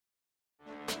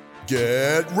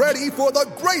Get ready for the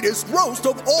greatest roast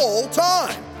of all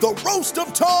time, the Roast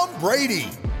of Tom Brady,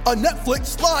 a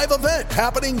Netflix live event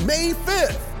happening May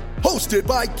 5th. Hosted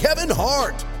by Kevin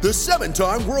Hart, the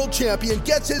 7-time world champion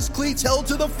gets his cleats held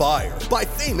to the fire by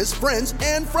famous friends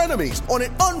and frenemies on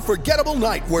an unforgettable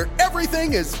night where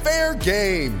everything is fair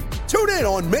game. Tune in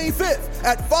on May 5th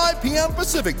at 5 p.m.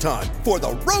 Pacific time for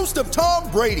the Roast of Tom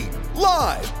Brady,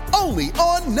 live only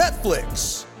on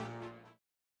Netflix.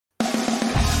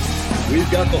 We've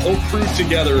got the whole crew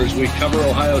together as we cover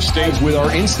Ohio State with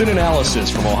our instant analysis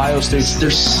from Ohio State.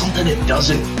 There's something that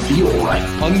doesn't feel right.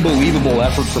 Unbelievable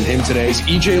effort from him today. Is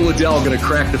E.J. Liddell going to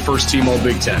crack the first team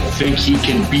All-Big Ten? I think he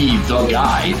can be the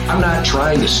guy. I'm not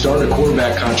trying to start a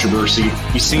quarterback controversy.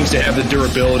 He seems to have the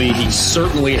durability. He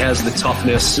certainly has the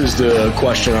toughness. This is the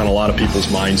question on a lot of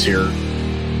people's minds here.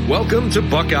 Welcome to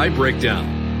Buckeye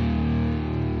Breakdown.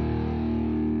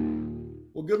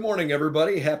 Well, good morning,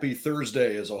 everybody. Happy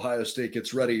Thursday as Ohio State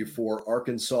gets ready for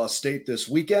Arkansas State this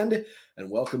weekend.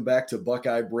 And welcome back to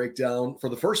Buckeye Breakdown. For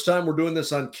the first time, we're doing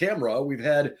this on camera. We've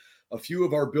had a few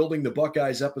of our Building the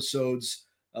Buckeyes episodes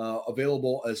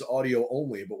available as audio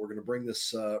only, but we're going to bring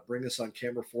this on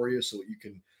camera for you so that you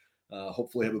can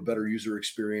hopefully have a better user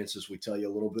experience as we tell you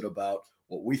a little bit about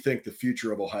what we think the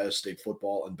future of Ohio State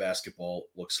football and basketball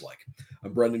looks like.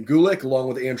 I'm Brendan Gulick, along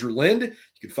with Andrew Lind. You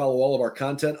can follow all of our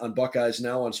content on Buckeyes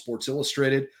Now on Sports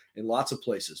Illustrated in lots of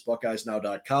places,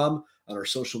 buckeyesnow.com, on our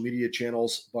social media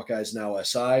channels, Buckeyes Now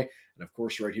SI, and of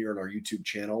course right here on our YouTube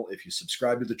channel. If you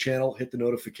subscribe to the channel, hit the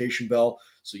notification bell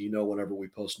so you know whenever we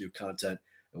post new content,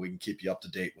 and we can keep you up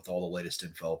to date with all the latest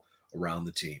info around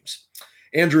the teams.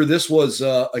 Andrew, this was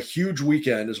a huge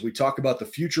weekend as we talk about the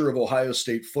future of Ohio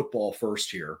State football first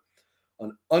here.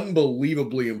 An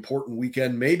unbelievably important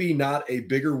weekend, maybe not a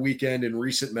bigger weekend in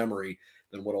recent memory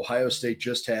than what Ohio State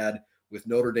just had with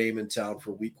Notre Dame in town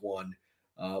for week one.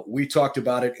 We talked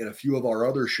about it in a few of our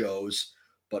other shows,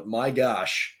 but my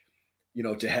gosh, you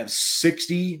know, to have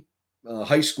 60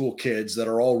 high school kids that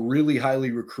are all really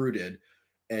highly recruited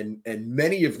and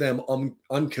many of them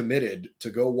uncommitted to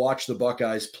go watch the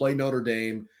Buckeyes play Notre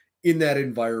Dame in that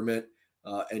environment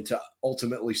and to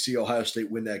ultimately see Ohio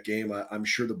State win that game. I'm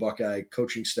sure the Buckeye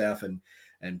coaching staff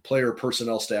and player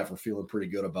personnel staff are feeling pretty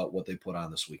good about what they put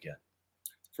on this weekend.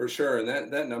 For sure. And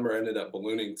that number ended up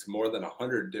ballooning to more than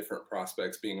 100 different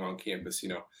prospects being on campus. You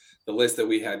know, the list that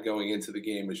we had going into the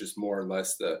game was just more or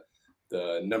less the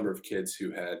number of kids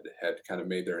who had kind of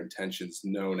made their intentions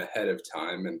known ahead of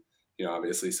time. And you know,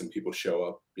 obviously some people show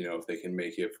up, you know, if they can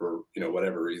make it for, you know,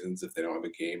 whatever reasons, if they don't have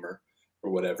a game or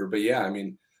whatever. But yeah, I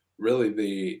mean, really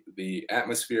the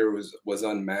atmosphere was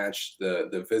unmatched.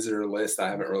 The visitor list, I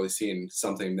haven't really seen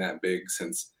something that big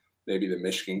since maybe the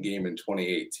Michigan game in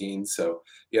 2018. So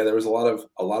yeah, there was a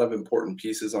lot of important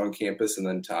pieces on campus. And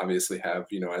then to obviously have,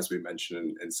 you know, as we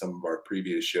mentioned in some of our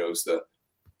previous shows,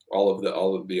 all of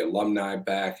the alumni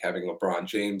back, having LeBron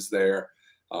James there.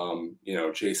 You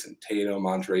know, Jason Tatum,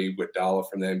 Andre Iguodala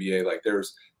from the NBA. Like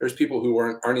there's people who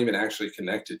aren't even actually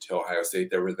connected to Ohio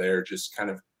State that were there just kind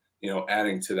of, you know,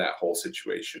 adding to that whole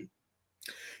situation.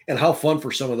 And how fun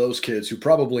for some of those kids who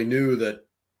probably knew that,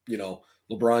 you know,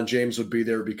 LeBron James would be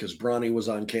there because Bronny was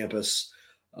on campus.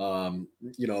 You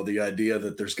know, the idea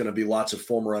that there's going to be lots of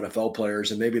former NFL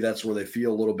players, and maybe that's where they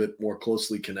feel a little bit more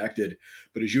closely connected.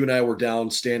 But as you and I were down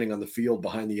standing on the field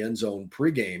behind the end zone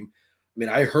pregame, I mean,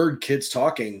 I heard kids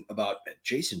talking about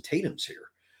Jason Tatum's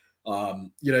here.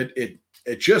 You know,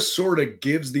 it just sort of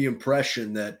gives the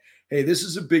impression that, hey, this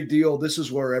is a big deal. This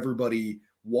is where everybody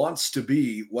wants to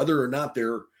be, whether or not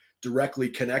they're directly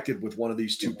connected with one of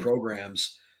these two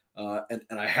programs. And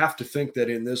I have to think that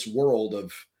in this world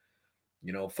of,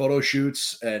 you know, photo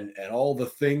shoots and all the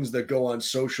things that go on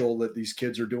social that these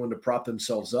kids are doing to prop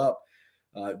themselves up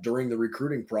during the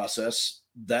recruiting process,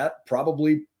 that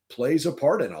probably plays a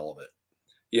part in all of it.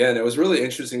 Yeah, and it was really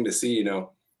interesting to see, you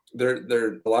know,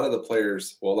 there a lot of the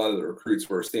players, well, a lot of the recruits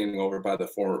were standing over by the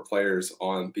former players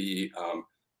on the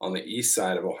east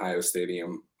side of Ohio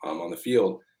Stadium on the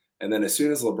field. And then as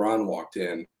soon as LeBron walked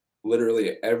in,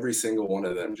 literally every single one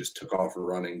of them just took off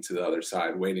running to the other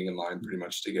side, waiting in line pretty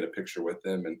much to get a picture with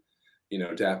him and, you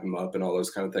know, dap him up and all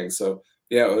those kind of things. So,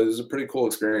 yeah, it was a pretty cool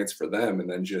experience for them. And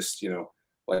then just, you know,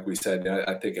 like we said,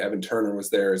 I think Evan Turner was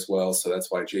there as well. So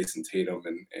that's why Jason Tatum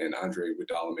and Andre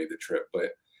Iguodala made the trip.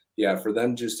 But yeah, for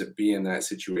them just to be in that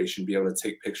situation, be able to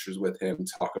take pictures with him,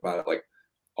 talk about it, like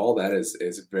all that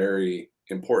is very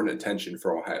important attention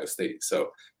for Ohio State. So,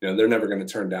 you know, they're never going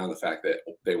to turn down the fact that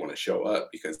they want to show up,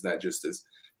 because that just is,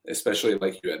 especially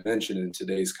like you had mentioned in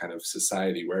today's kind of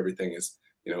society where everything is,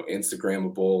 you know,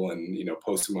 Instagrammable and, you know,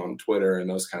 post them on Twitter and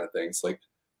those kind of things. Like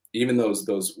even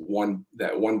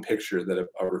that one picture that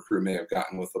a recruit may have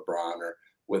gotten with LeBron or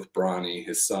with Bronny,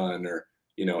 his son, or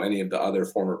any of the other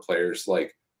former players,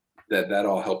 like that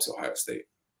all helps Ohio State.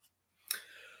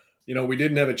 We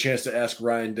didn't have a chance to ask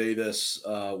Ryan Day this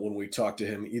when we talked to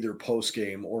him either post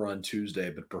game or on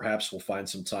Tuesday, but perhaps we'll find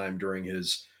some time during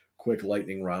his quick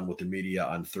lightning round with the media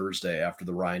on Thursday after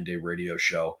the Ryan Day radio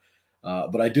show.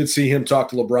 But I did see him talk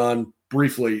to LeBron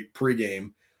briefly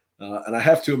pregame, and I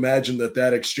have to imagine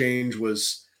that exchange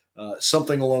was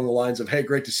something along the lines of, "Hey,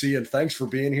 great to see you, and thanks for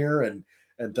being here, and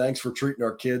thanks for treating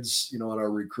our kids, and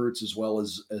our recruits as well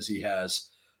as he has,"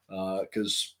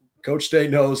 because Coach Day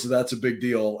knows that's a big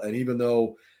deal. And even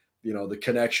though, the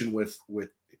connection with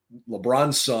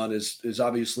LeBron's son is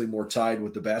obviously more tied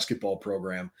with the basketball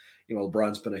program,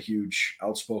 LeBron's been a huge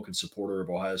outspoken supporter of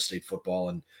Ohio State football.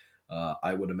 And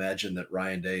I would imagine that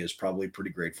Ryan Day is probably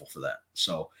pretty grateful for that.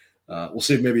 So we'll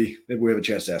see if maybe we have a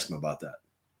chance to ask him about that.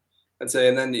 I'd say,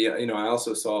 and then, I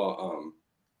also saw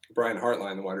Brian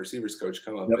Hartline, the wide receivers coach,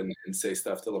 come up and say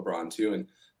stuff to LeBron too. And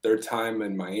their time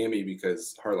in Miami,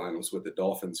 because Hartline was with the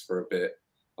Dolphins for a bit,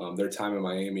 their time in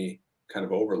Miami kind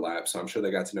of overlapped. So I'm sure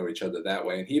they got to know each other that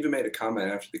way. And he even made a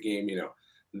comment after the game,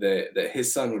 that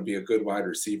his son would be a good wide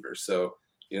receiver. So,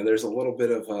 there's a little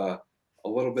bit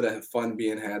of fun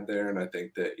being had there. And I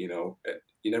think that, you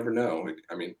never know.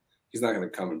 I mean, he's not going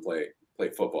to come and play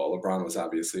football. LeBron was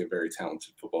obviously a very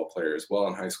talented football player as well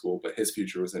in high school, but his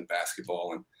future was in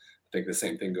basketball. And I think the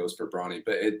same thing goes for Bronny.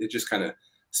 But it just kind of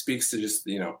speaks to just,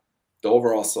 the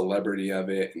overall celebrity of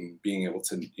it and being able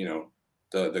to,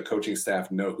 the coaching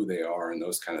staff know who they are and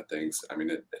those kind of things. I mean,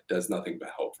 it does nothing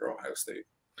but help for Ohio State.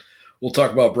 We'll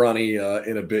talk about Bronny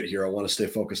in a bit here. I want to stay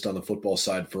focused on the football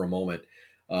side for a moment.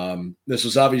 This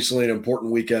was obviously an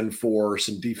important weekend for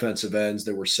some defensive ends.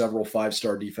 There were several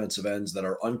 5-star defensive ends that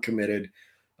are uncommitted,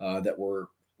 that were,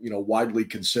 widely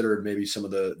considered maybe some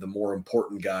of the more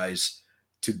important guys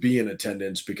to be in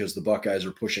attendance because the Buckeyes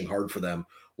are pushing hard for them.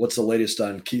 What's the latest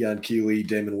on Keon Keeley,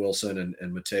 Damon Wilson,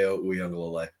 and Mateo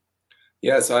Uiagalelei?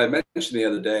 Yeah, so I mentioned the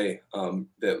other day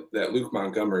that Luke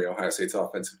Montgomery, Ohio State's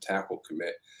offensive tackle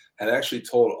commit, had actually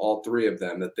told all three of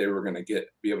them that they were going to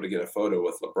be able to get a photo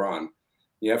with LeBron.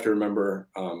 You have to remember,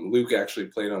 Luke actually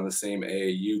played on the same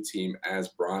AAU team as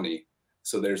Bronny.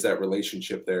 So there's that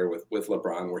relationship there with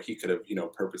LeBron where he could have,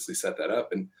 purposely set that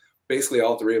up. And basically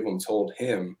all three of them told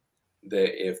him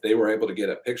that if they were able to get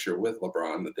a picture with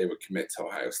LeBron, that they would commit to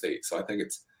Ohio State. So I think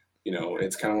it's,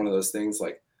 it's kind of one of those things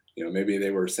like, maybe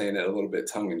they were saying it a little bit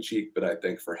tongue in cheek, but I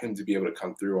think for him to be able to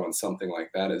come through on something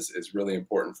like that is really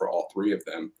important for all three of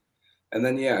them. And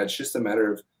then, it's just a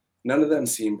matter of none of them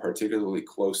seem particularly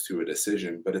close to a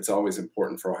decision, but it's always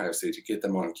important for Ohio State to get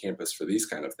them on campus for these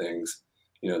kind of things,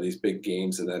 these big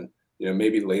games. And then,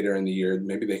 maybe later in the year,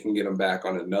 maybe they can get them back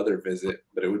on another visit,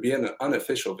 but it would be an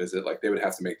unofficial visit. Like they would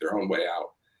have to make their own way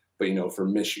out, but, for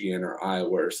Michigan or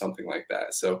Iowa or something like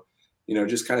that. So,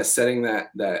 just kind of setting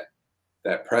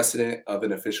that precedent of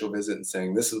an official visit and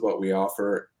saying, this is what we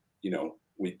offer,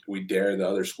 we dare the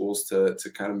other schools to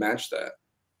kind of match that.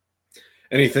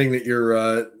 Anything that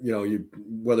you're,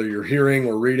 whether you're hearing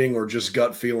or reading or just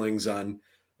gut feelings on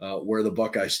where the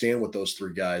Buckeyes stand with those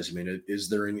three guys? I mean, is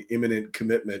there an imminent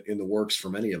commitment in the works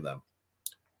from any of them?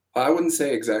 I wouldn't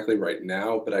say exactly right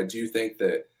now, but I do think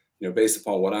that, based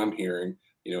upon what I'm hearing,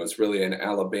 it's really an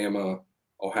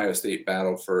Alabama-Ohio State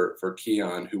battle for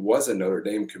Keon, who was a Notre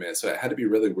Dame commit. So it had to be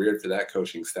really weird for that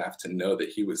coaching staff to know that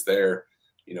he was there,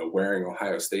 wearing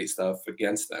Ohio State stuff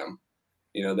against them.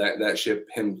 That ship,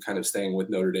 him kind of staying with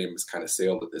Notre Dame, is kind of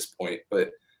sailed at this point.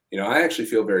 But, I actually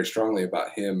feel very strongly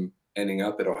about him ending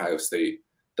up at Ohio State,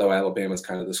 though Alabama's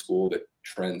kind of the school that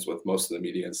trends with most of the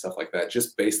media and stuff like that,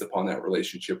 just based upon that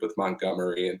relationship with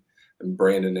Montgomery and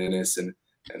Brandon Ennis and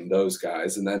those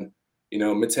guys. And then,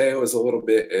 Mateo is a little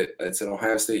bit, it's an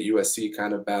Ohio State USC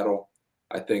kind of battle.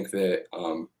 I think that,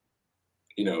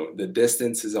 the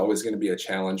distance is always going to be a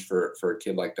challenge for a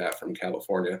kid like that from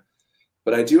California.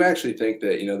 But I do actually think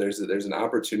that, there's an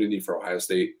opportunity for Ohio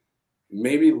State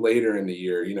maybe later in the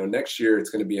year. Next year it's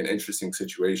going to be an interesting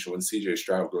situation when CJ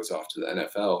Stroud goes off to the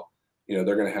NFL.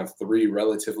 They're going to have three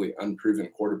relatively unproven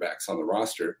quarterbacks on the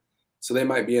roster. So they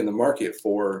might be in the market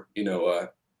for,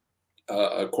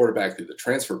 a quarterback through the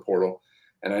transfer portal.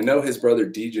 And I know his brother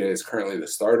DJ is currently the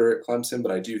starter at Clemson,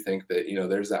 but I do think that,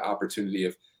 there's that opportunity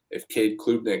if Cade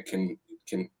Klubnik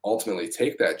can ultimately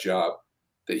take that job,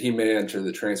 that he may enter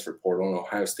the transfer portal, and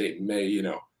Ohio State may,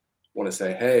 want to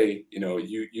say, hey,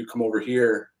 you come over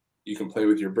here, you can play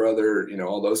with your brother,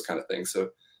 all those kind of things. So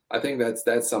I think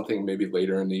that's something maybe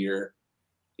later in the year,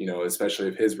 especially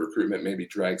if his recruitment maybe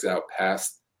drags out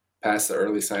past the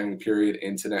early signing period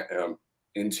into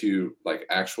into like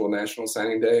actual National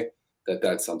Signing Day,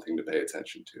 that's something to pay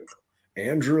attention to.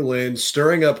 Andrew Lynn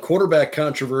stirring up quarterback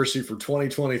controversy for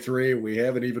 2023. We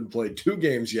haven't even played 2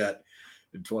 games yet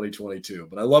in 2022,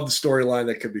 but I love the storyline.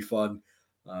 That could be fun.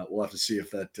 We'll have to see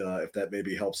if that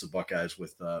maybe helps the Buckeyes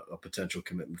with a potential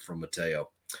commitment from Mateo.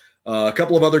 A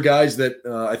couple of other guys that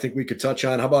I think we could touch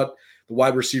on. How about the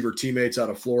wide receiver teammates out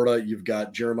of Florida? You've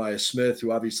got Jeremiah Smith,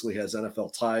 who obviously has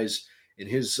NFL ties in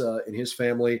his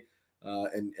family,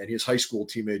 and his high school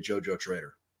teammate JoJo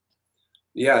Trader.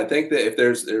 Yeah, I think that if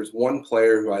there's one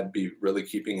player who I'd be really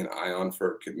keeping an eye on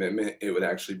for commitment, it would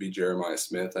actually be Jeremiah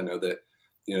Smith. I know that,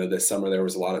 this summer there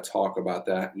was a lot of talk about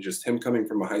that, and just him coming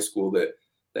from a high school that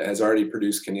has already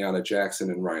produced Kenyatta Jackson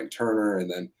and Ryan Turner,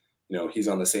 and then, he's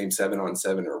on the same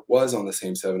 7-on-7 or was on the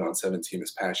same 7-on-7 team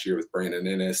this past year with Brandon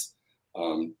Inniss,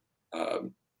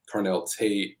 Carnell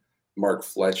Tate, Mark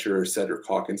Fletcher, Cedric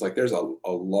Hawkins. Like, there's a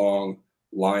long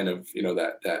line of,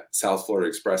 that South Florida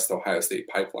Express to Ohio State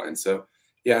pipeline. So,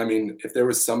 yeah, I mean, if there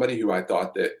was somebody who I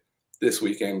thought that this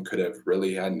weekend could have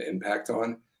really had an impact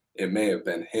on, it may have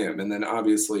been him. And then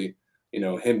obviously,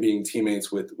 him being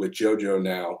teammates with JoJo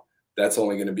now, that's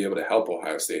only going to be able to help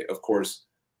Ohio State. Of course,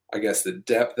 I guess the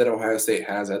depth that Ohio State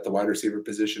has at the wide receiver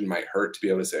position might hurt to be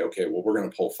able to say, okay, well, we're going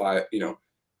to pull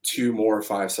 2 more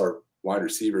 5-star wide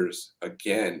receivers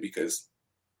again, because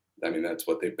I mean, that's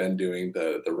what they've been doing.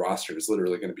 The roster is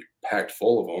literally going to be packed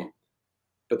full of them.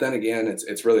 But then again,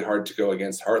 it's really hard to go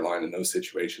against Hartline in those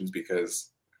situations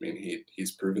because, I mean,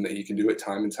 he's proven that he can do it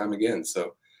time and time again.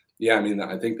 So, yeah, I mean,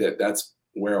 I think that's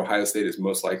where Ohio State is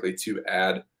most likely to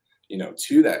add,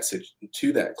 to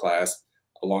that class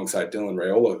alongside Dylan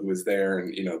Raiola, who was there,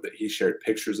 and, that he shared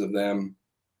pictures of them,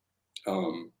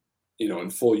 in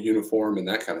full uniform and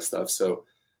that kind of stuff. So,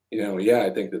 yeah, I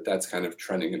think that's kind of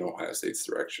trending in Ohio State's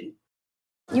direction.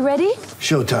 You ready?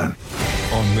 Showtime.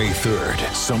 On May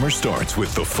 3rd, summer starts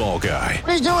with The Fall Guy.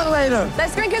 Let's do it later.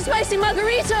 Let's drink a spicy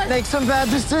margarita. Make some bad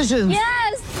decisions.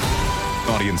 Yes!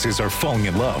 Audiences are falling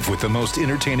in love with the most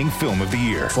entertaining film of the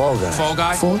year. Fall Guy. Fall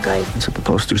Guy? Fall Guy. That's what the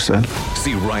poster said.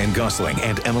 See Ryan Gosling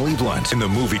and Emily Blunt in the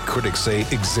movie critics say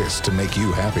exists to make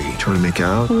you happy. Trying to make it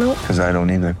out? Nope. Because I don't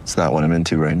either. It's not what I'm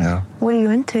into right now. What are you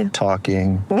into?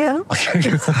 Talking. Yeah.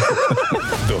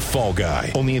 The Fall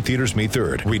Guy. Only in theaters May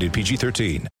 3rd. Rated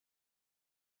PG-13.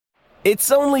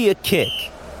 It's only a kick.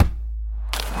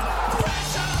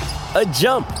 A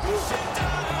jump.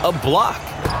 A block.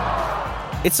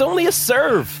 It's only a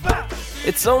serve.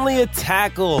 It's only a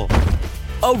tackle.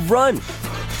 A run.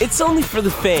 It's only for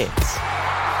the fans.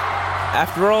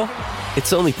 After all,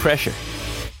 it's only pressure.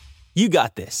 You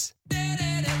got this.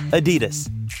 Adidas.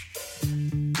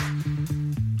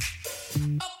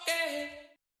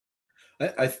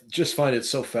 I just find it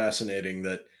so fascinating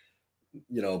that,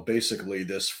 basically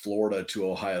this Florida to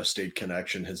Ohio State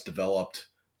connection has developed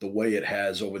the way it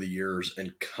has over the years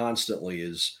and constantly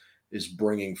is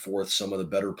bringing forth some of the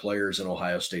better players in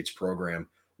Ohio State's program.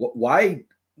 Why,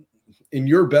 in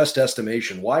your best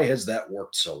estimation, why has that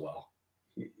worked so well?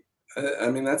 I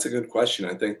mean, that's a good question.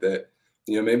 I think that,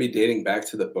 maybe dating back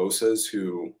to the Bosas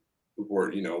who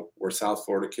were South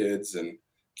Florida kids and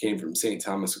came from St.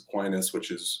 Thomas Aquinas,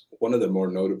 which is one of the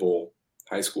more notable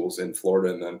high schools in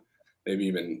Florida and then maybe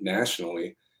even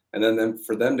nationally. And then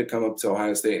for them to come up to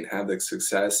Ohio State and have the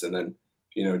success and then,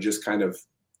 just kind of,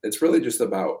 it's really just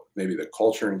about maybe the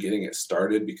culture and getting it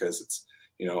started because it's,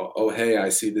 oh, hey, I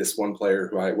see this one player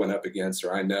who I went up against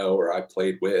or I know or I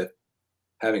played with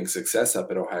having success up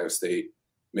at Ohio State.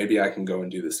 Maybe I can go and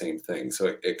do the same thing.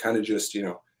 So it kind of just,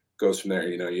 goes from there.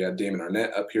 You had Damon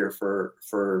Arnett up here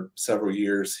for several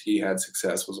years. He had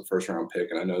success, was a first-round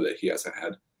pick, and I know that he hasn't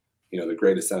had, the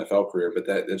greatest NFL career, but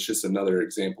that's just another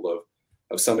example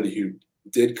of somebody who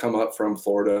did come up from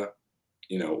Florida,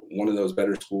 one of those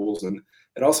better schools. And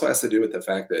it also has to do with the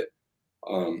fact that,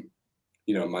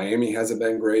 Miami hasn't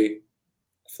been great.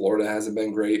 Florida hasn't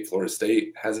been great. Florida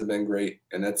State hasn't been great.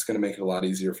 And that's going to make it a lot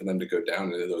easier for them to go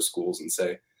down into those schools and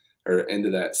say, or into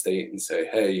that state and say,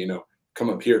 hey, come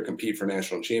up here, compete for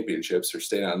national championships or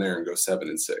stay down there and go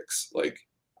 7-6. Like,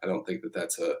 I don't think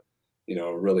that's a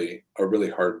really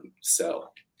hard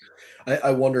sell.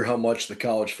 I wonder how much the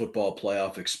college football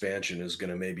playoff expansion is going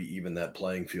to maybe even that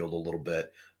playing field a little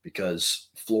bit because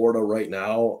Florida right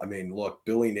now, I mean, look,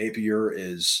 Billy Napier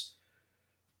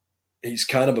he's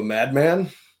kind of a madman,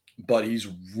 but he's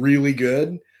really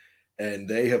good. And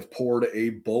they have poured a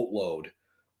boatload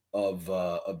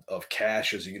of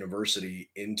cash as a university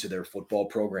into their football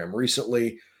program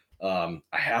recently. I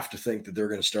have to think that they're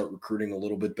going to start recruiting a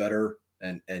little bit better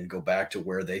and go back to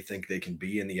where they think they can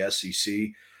be in the SEC.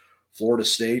 Florida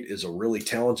State is a really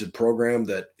talented program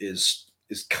that is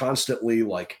is constantly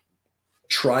like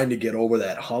trying to get over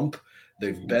that hump.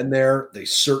 They've been there. They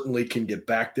certainly can get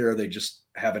back there. They just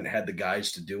haven't had the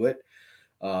guys to do it.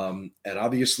 And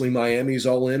obviously Miami's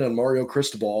all in on Mario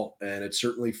Cristobal, and it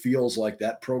certainly feels like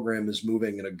that program is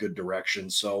moving in a good direction.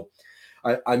 So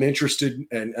I'm interested,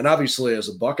 and obviously as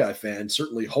a Buckeye fan,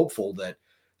 certainly hopeful that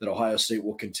Ohio State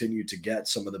will continue to get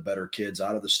some of the better kids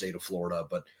out of the state of Florida.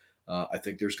 But I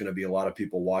think there's going to be a lot of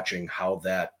people watching how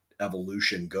that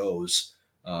evolution goes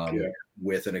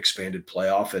with an expanded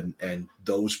playoff and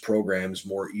those programs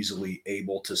more easily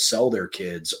able to sell their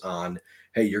kids on,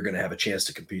 hey, you're going to have a chance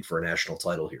to compete for a national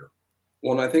title here.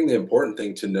 Well, and I think the important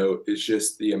thing to note is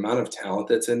just the amount of talent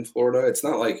that's in Florida. It's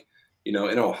not like, in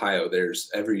Ohio,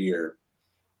 there's every year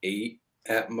 8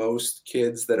 at most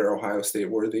kids that are Ohio State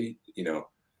worthy,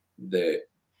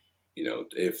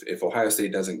 if Ohio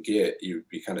State doesn't get, you'd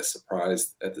be kind of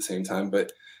surprised at the same time.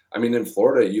 But I mean, in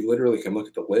Florida, you literally can look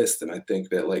at the list, and I think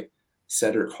that like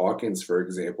Cedric Hawkins, for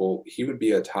example, he would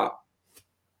be a top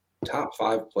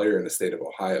 5 player in the state of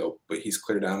Ohio, but he's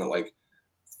clear down at like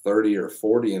 30 or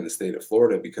 40 in the state of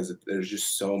Florida because there's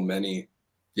just so many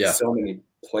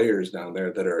players down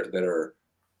there that are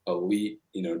elite,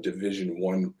 Division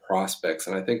I prospects.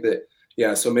 And I think that,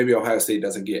 so maybe Ohio State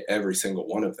doesn't get every single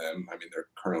one of them. I mean, they're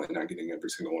currently not getting every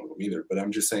single one of them either, but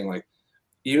I'm just saying, like,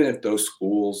 even if those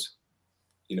schools,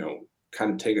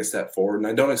 kind of take a step forward, and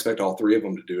I don't expect all 3 of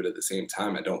them to do it at the same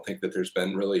time. I don't think that there's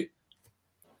been really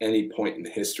any point in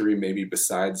history, maybe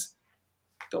besides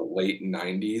the late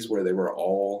 90s, where they were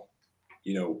all,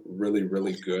 really,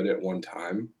 really good at one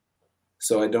time.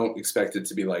 So I don't expect it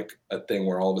to be like a thing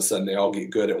where all of a sudden they all get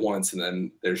good at once and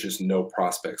then there's just no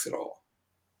prospects at all.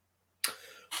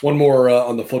 One more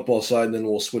on the football side, and then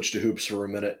we'll switch to hoops for a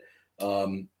minute.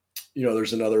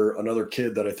 There's another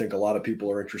kid that I think a lot of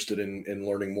people are interested in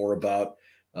learning more about,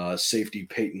 safety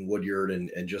Peyton Woodyard,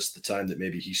 and just the time that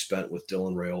maybe he spent with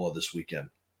Dylan Raiola this weekend.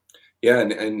 Yeah,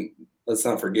 and let's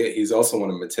not forget, he's also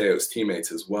one of Mateo's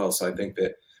teammates as well. So I think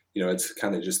that, it's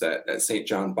kind of just that St.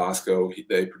 John Bosco,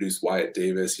 they produced Wyatt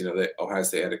Davis. Ohio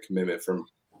State had a commitment from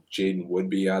Jaden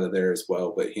Woodby out of there as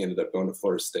well, but he ended up going to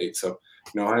Florida State. So,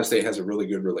 Ohio State has a really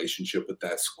good relationship with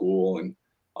that school. And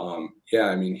he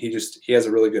has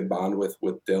a really good bond with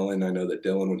Dylan. I know that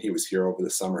Dylan, when he was here over the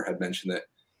summer, had mentioned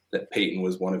that Peyton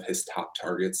was one of his top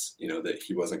targets, that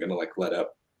he wasn't going to let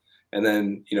up. And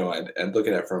then, and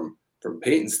looking at it from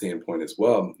Peyton's standpoint as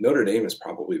well, Notre Dame is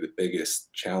probably the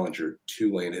biggest challenger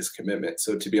to land his commitment.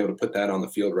 So to be able to put that on the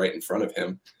field right in front of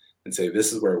him and say,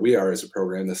 this is where we are as a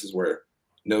program, this is where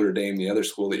Notre Dame, the other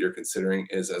school that you're considering,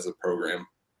 is as a program,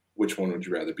 which one would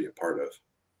you rather be a part of?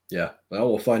 Yeah, well,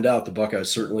 we'll find out. The Buckeyes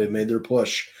certainly have made their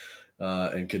push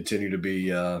and continue to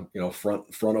be,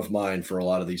 front of mind for a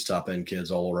lot of these top end kids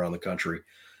all around the country.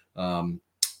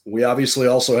 We obviously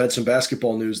also had some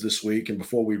basketball news this week, and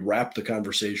before we wrap the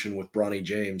conversation with Bronny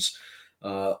James,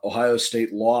 Ohio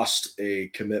State lost a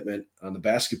commitment on the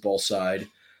basketball side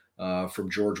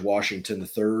from George Washington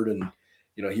III,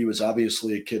 and he was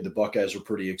obviously a kid the Buckeyes were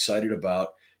pretty excited about.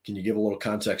 Can you give a little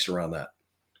context around that?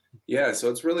 Yeah, so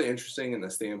it's really interesting in the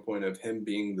standpoint of him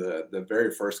being the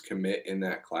very first commit in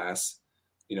that class,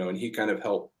 and he kind of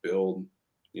helped build,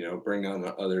 bring on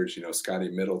the others, Scotty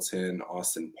Middleton,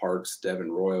 Austin Parks,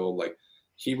 Devin Royal. Like,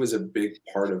 he was a big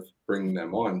part of bringing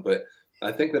them on. But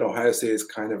I think that Ohio State has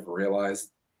kind of realized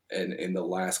in the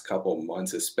last couple of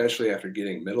months, especially after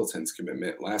getting Middleton's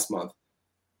commitment last month,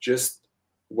 just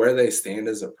where they stand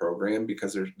as a program,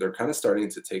 because they're kind of starting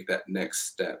to take that next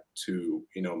step to,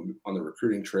 on the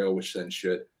recruiting trail, which then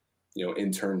should,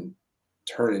 in turn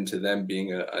turn into them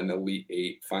being an Elite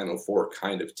Eight, Final Four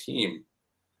kind of team.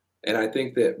 And I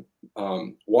think that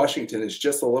Washington is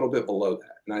just a little bit below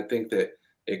that. And I think that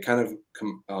it kind of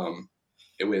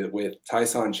with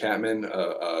Tyson Chapman,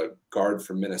 a guard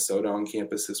from Minnesota on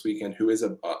campus this weekend, who is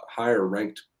a higher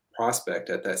ranked prospect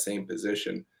at that same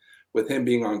position, with him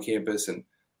being on campus and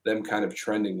them kind of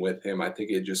trending with him, I think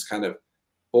it just kind of,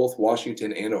 both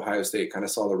Washington and Ohio State kind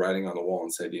of saw the writing on the wall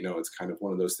and said, it's kind of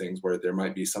one of those things where there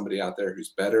might be somebody out there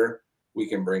who's better. We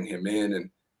can bring him in. And,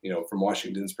 from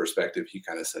Washington's perspective, he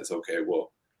kind of says, okay,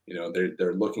 well,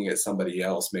 they're looking at somebody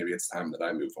else. Maybe it's time that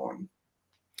I move on.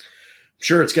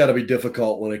 Sure, it's got to be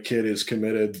difficult when a kid is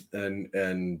committed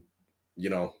and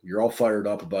you're all fired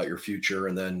up about your future,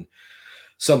 and then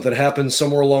something happens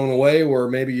somewhere along the way where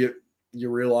maybe you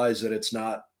realize that it's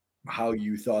not how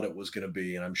you thought it was going to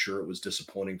be. And I'm sure it was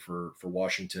disappointing for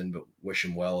Washington, but wish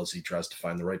him well as he tries to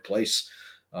find the right place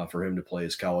for him to play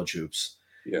his college hoops.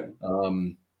 Yeah.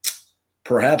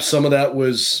 Perhaps some of that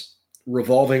was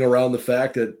revolving around the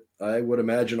fact that I would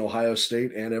imagine Ohio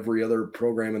State and every other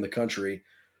program in the country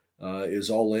is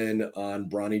all in on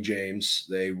Bronny James.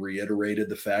 They reiterated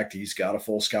the fact he's got a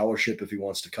full scholarship if he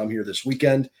wants to come here this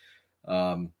weekend.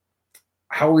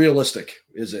 How realistic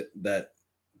is it that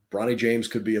Bronny James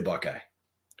could be a Buckeye?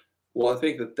 Well, I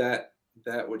think that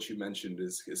what you mentioned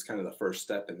is kind of the first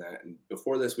step in that. And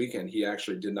before this weekend, he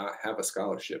actually did not have a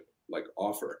scholarship like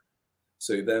offer.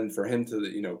 So then for him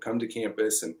to, come to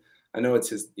campus, and I know it's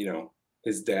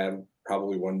his dad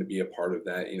probably wanted to be a part of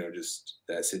that, just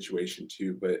that situation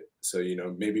too. But so,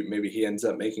 maybe he ends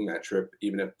up making that trip,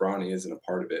 even if Bronny isn't a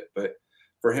part of it. But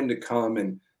for him to come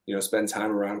and, spend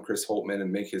time around Chris Holtmann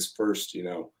and make his first,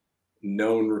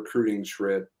 known recruiting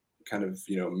trip, kind of,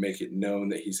 make it known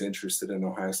that he's interested in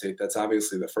Ohio State. That's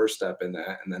obviously the first step in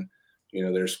that. And then,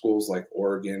 there's schools like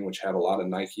Oregon, which have a lot of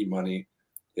Nike money.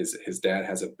 His dad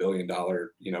has $1 billion,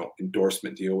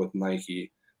 endorsement deal with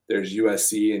Nike. There's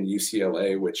USC and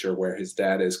UCLA, which are where his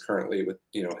dad is currently with,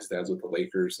 his dad's with the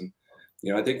Lakers. And,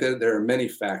 I think that there are many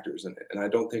factors in it. And I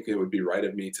don't think it would be right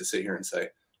of me to sit here and say,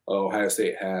 oh, Ohio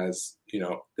State has,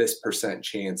 this %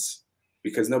 chance,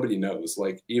 because nobody knows.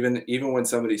 Like even when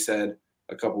somebody said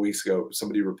a couple weeks ago,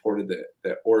 somebody reported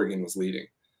that Oregon was leading,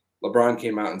 LeBron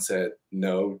came out and said,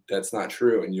 no, that's not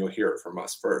true. And you'll hear it from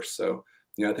us first. So,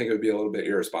 I think it would be a little bit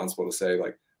irresponsible to say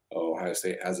like, oh, Ohio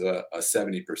State has a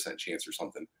 70% chance or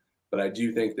something. But I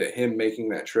do think that him making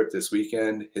that trip this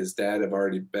weekend, his dad have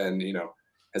already been,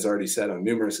 has already said on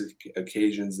numerous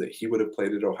occasions that he would have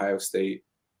played at Ohio State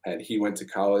had he went to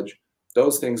college.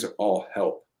 Those things all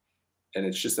help. And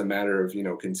it's just a matter of,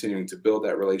 continuing to build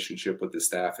that relationship with the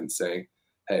staff and saying,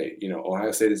 hey,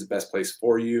 Ohio State is the best place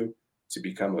for you to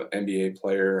become an NBA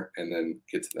player and then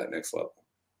get to that next level.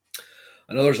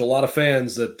 I know there's a lot of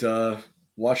fans that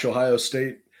watch Ohio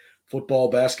State football,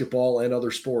 basketball, and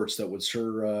other sports that would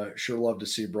sure love to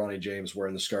see Bronny James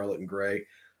wearing the scarlet and gray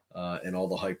and all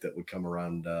the hype that would come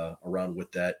around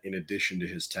with that, in addition to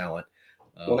his talent.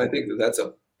 Well, I think that's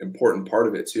an important part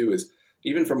of it too, is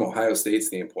even from Ohio State's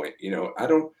standpoint, I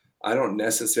don't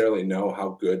necessarily know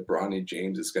how good Bronny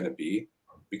James is going to be,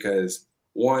 because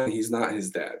one, he's not his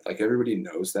dad. Like everybody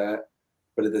knows that.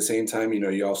 But at the same time,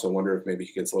 you also wonder if maybe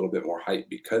he gets a little bit more hype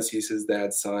because he's his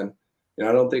dad's son.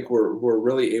 I don't think we're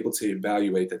really able to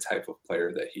evaluate the type of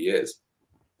player that he is.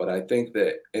 But I think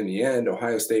that in the end,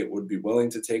 Ohio State would be willing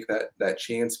to take that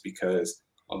chance because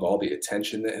of all the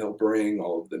attention that he'll bring,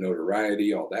 all of the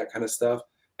notoriety, all that kind of stuff.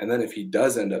 And then if he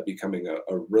does end up becoming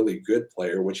a really good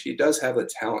player, which he does have the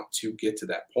talent to get to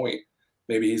that point,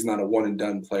 maybe he's not a one and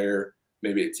done player.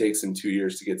 Maybe it takes him 2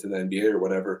 years to get to the NBA or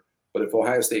whatever. But if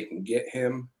Ohio State can get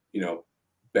him,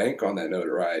 bank on that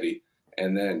notoriety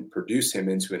and then produce him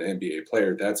into an NBA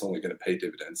player, that's only going to pay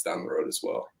dividends down the road as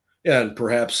well. Yeah, and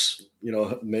perhaps,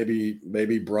 maybe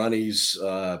Bronny's,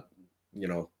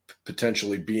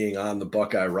 potentially being on the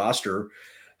Buckeye roster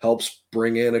helps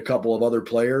bring in a couple of other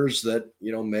players that,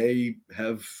 may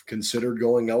have considered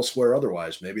going elsewhere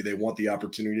otherwise. Maybe they want the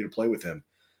opportunity to play with him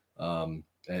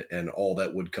and all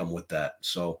that would come with that.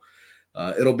 So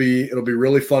it'll be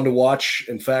really fun to watch.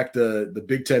 In fact, the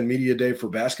Big Ten Media Day for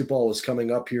basketball is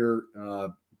coming up here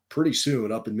pretty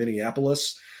soon up in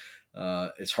Minneapolis.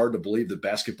 It's hard to believe that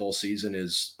basketball season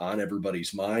is on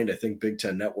everybody's mind. I think Big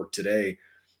Ten Network today,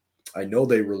 I know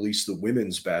they released the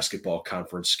women's basketball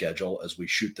conference schedule as we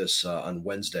shoot this on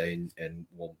Wednesday, and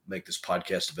we'll make this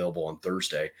podcast available on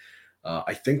Thursday.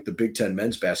 I think the Big Ten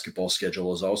men's basketball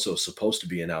schedule is also supposed to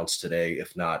be announced today,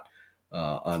 if not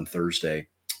on Thursday.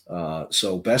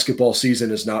 So basketball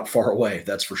season is not far away,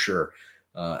 that's for sure.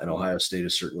 And Ohio State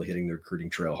is certainly hitting the recruiting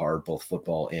trail hard, both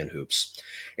football and hoops.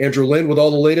 Andrew Lind with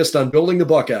all the latest on building the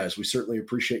Buckeyes. We certainly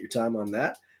appreciate your time on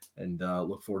that, and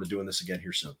look forward to doing this again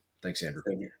here soon. Thanks, Andrew.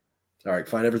 Thank you. All right,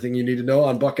 find everything you need to know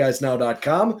on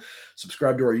BuckeyesNow.com.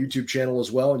 Subscribe to our YouTube channel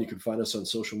as well, and you can find us on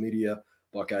social media,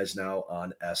 Buckeyes Now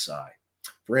on SI.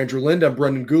 For Andrew Lind, I'm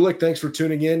Brendan Gulick. Thanks for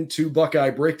tuning in to Buckeye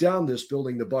Breakdown, this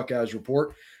Building the Buckeyes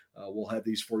report. We'll have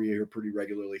these for you here pretty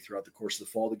regularly throughout the course of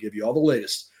the fall to give you all the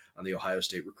latest on the Ohio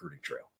State recruiting trail.